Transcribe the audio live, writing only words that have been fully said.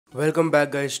Welcome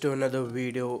back guys to another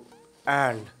video,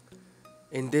 and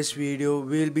in this video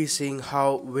we'll be seeing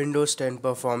how Windows 10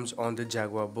 performs on the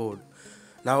Jaguar board.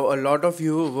 Now a lot of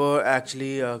you were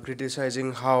actually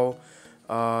criticizing how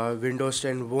Windows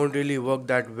 10 won't really work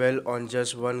that well on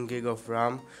just 1 gig of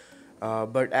RAM,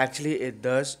 but actually it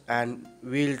does, and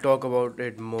we'll talk about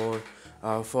it more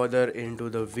further into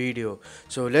the video.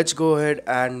 So let's go ahead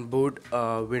and boot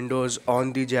Windows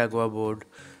on the Jaguar board.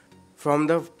 From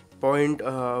the point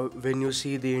when you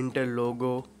see the Intel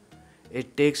logo,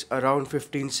 it takes around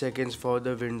 15 seconds for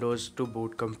the Windows to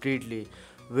boot completely,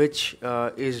 which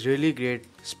is really great,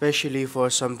 especially for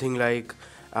something like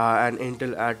an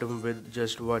Intel Atom with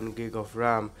just 1 gig of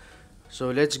RAM.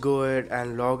 So let's go ahead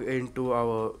and log into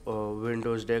our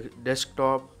Windows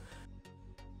desktop,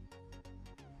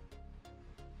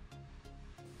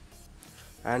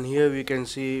 and here we can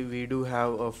see we do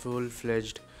have a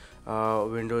full-fledged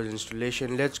Windows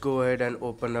installation. Let's go ahead and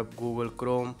open up Google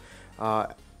Chrome, uh,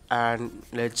 and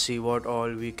let's see what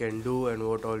all we can do and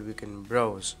what all we can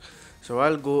browse. So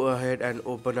I'll go ahead and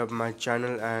open up my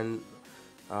channel and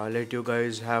let you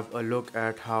guys have a look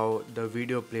at how the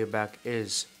video playback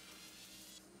is.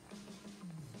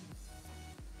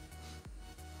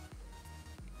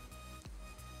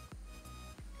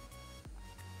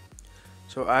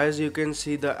 So as you can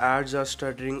see, the ads are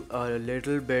stuttering a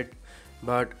little bit,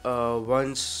 but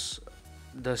once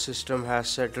the system has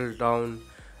settled down,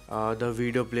 the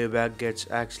video playback gets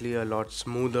actually a lot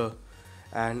smoother,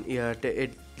 and yeah,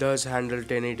 it does handle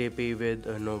 1080p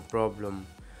with no problem.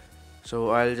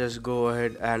 So I'll just go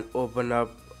ahead and open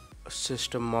up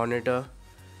system monitor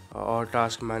or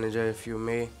task manager if you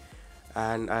may,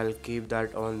 and I'll keep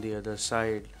that on the other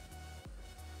side.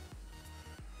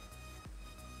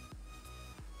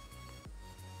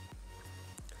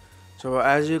 So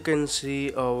as you can see,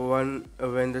 when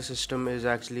the system is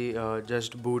actually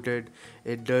just booted,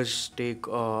 it does take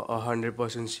 100%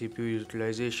 CPU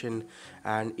utilization,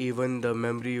 and even the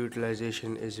memory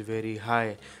utilization is very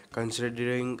high,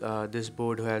 considering this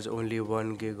board has only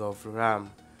 1 gig of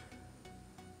RAM.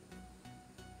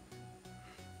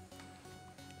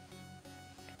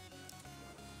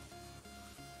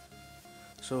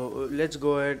 So let's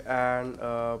go ahead and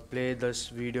play this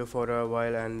video for a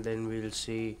while, and then we'll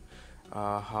see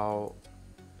how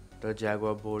the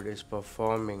Jaguar board is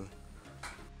performing.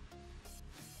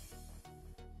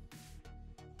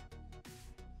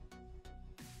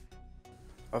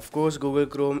 Of course, Google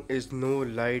Chrome is no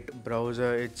light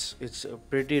browser. It's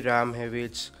pretty RAM heavy.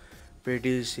 It's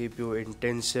pretty CPU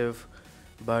intensive.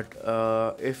 But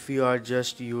if you are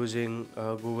just using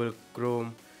Google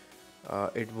Chrome,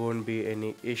 it won't be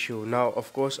any issue. Now,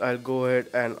 of course, I'll go ahead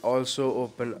and also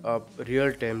open up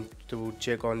real time to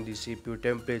check on the CPU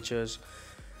temperatures.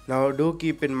 Now, do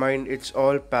keep in mind it's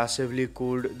all passively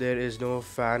cooled. There is no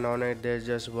fan on it. There's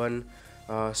just one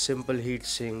simple heat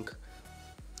sink,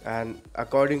 and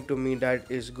according to me that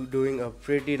is doing a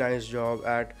pretty nice job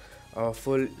at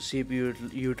full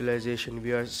CPU utilization.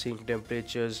 We are seeing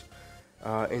temperatures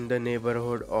in the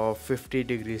neighborhood of 50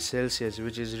 degrees Celsius,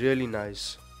 which is really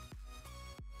nice.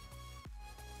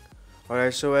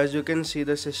 Alright, so as you can see,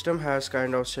 the system has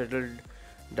kind of settled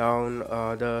down.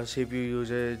 The CPU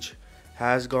usage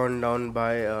has gone down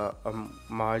by a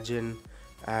margin,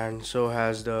 and so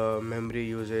has the memory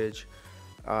usage.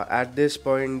 At this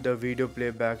point, the video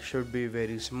playback should be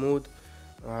very smooth,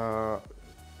 uh,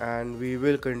 and we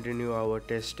will continue our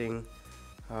testing,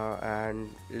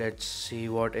 and let's see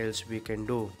what else we can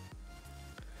do.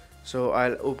 So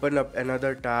I'll open up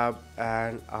another tab,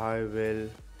 and I will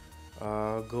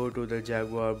go to the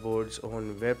Jaguar board's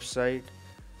own website.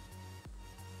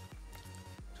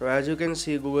 So as you can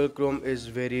see, Google Chrome is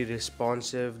very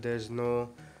responsive. There's no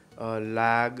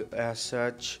lag as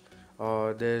such,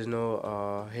 or there's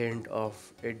no hint of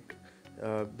it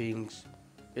being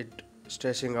it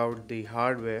stressing out the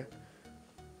hardware.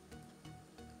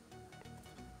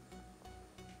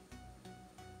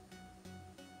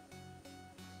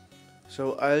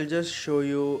 So I'll just show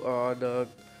you the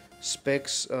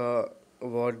specs,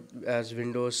 what as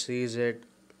Windows sees it,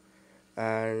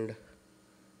 and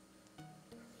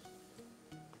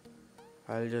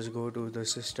I'll just go to the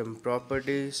system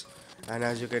properties, and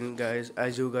as you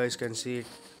guys can see, it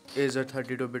is a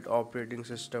 32-bit operating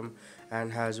system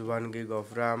and has 1 gig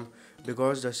of RAM.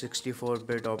 Because the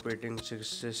 64-bit operating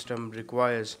system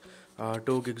requires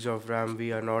 2 gigs of RAM,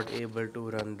 we are not able to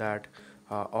run that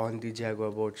on the Jaguar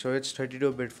board. So it's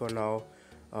 32-bit for now,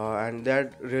 and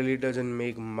that really doesn't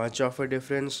make much of a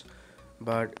difference,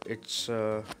 but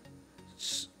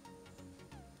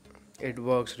it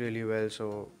works really well.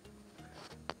 So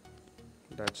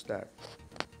that's that.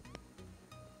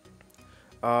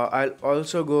 I'll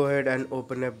also go ahead and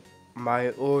open up my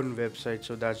own website,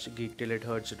 so that's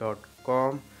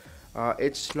geektillithearts.com.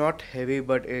 It's not heavy,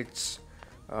 but it's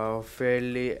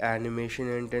fairly animation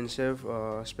intensive,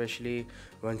 especially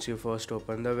once you first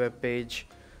open the web page.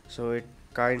 So it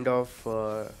kind of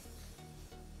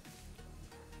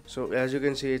so as you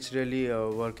can see, it's really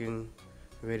working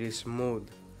very smooth.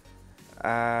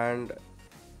 And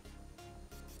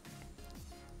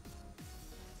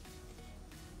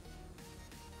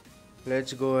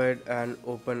let's go ahead and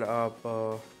open up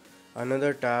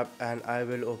another tab, and I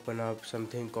will open up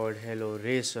something called Hello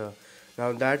Racer.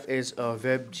 Now that is a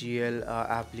WebGL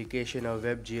application, a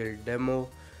WebGL demo.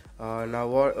 Now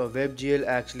what a WebGL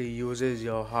actually uses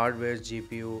your hardware's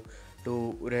GPU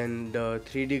to run the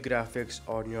 3D graphics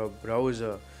on your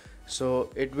browser.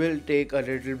 So it will take a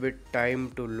little bit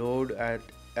time to load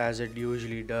as it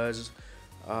usually does,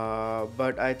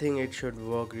 but I think it should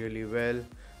work really well.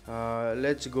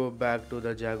 Let's go back to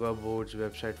the Jaguar board's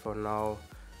website for now,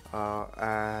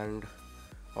 and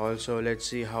also let's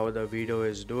see how the video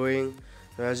is doing.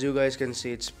 So as you guys can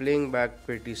see, it's playing back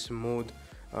pretty smooth,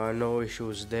 no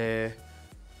issues there.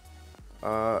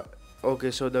 uh,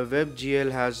 okay, so the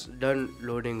WebGL has done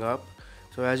loading up.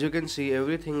 So as you can see,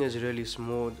 everything is really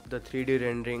smooth. The 3D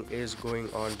rendering is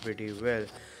going on pretty well.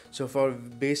 So for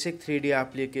basic 3D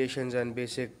applications and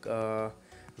basic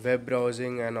web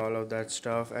browsing and all of that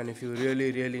stuff, and if you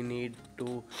really need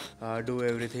to do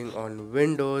everything on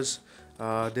Windows,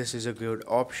 this is a good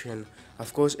option.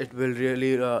 Of course, it will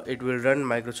run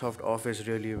Microsoft Office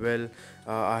really well.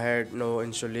 I had no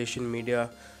installation media.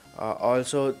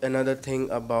 Also, another thing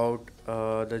about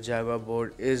the Jaguar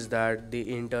board is that the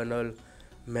internal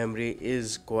memory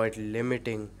is quite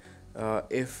limiting.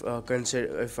 If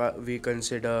we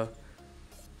consider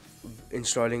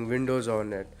installing Windows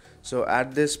on it. So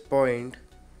at this point,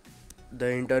 the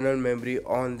internal memory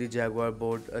on the Jaguar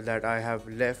board that I have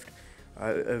left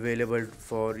available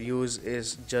for use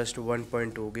is just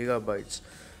 1.2 gigabytes,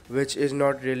 which is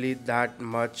not really that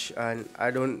much, and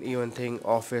I don't even think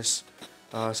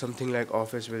something like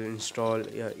Office will install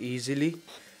easily.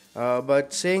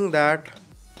 But saying that,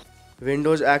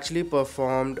 Windows actually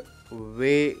performed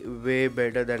way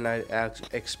better than I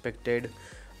expected,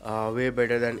 way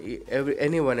better than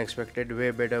anyone expected,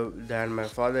 way better than my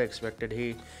father expected.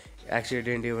 He actually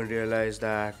didn't even realize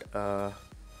that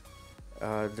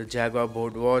the Jaguar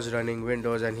board was running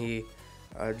Windows, and he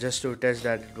just to test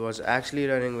that it was actually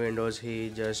running Windows,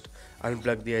 he just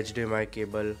unplugged the HDMI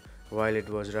cable while it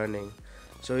was running.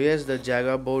 So yes, the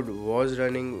Jaguar board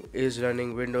is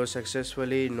running Windows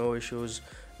successfully, no issues,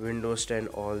 Windows 10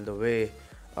 all the way.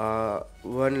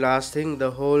 One last thing, the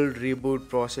whole reboot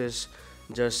process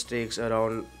just takes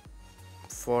around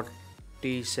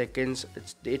 40 seconds.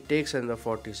 It takes under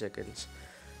 40 seconds.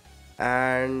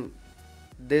 And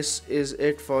this is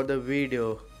it for the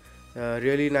video.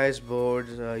 Really nice boards.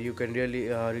 You can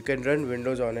run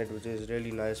Windows on it, which is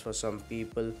really nice for some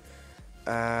people.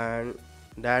 And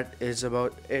that is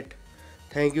about it.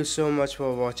 Thank you so much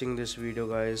for watching this video,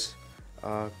 guys.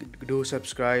 Do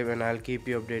subscribe, and I'll keep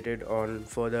you updated on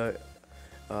further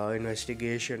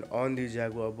investigation on the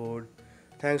Jaguar board.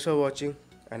 Thanks for watching,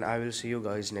 and I will see you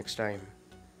guys next time.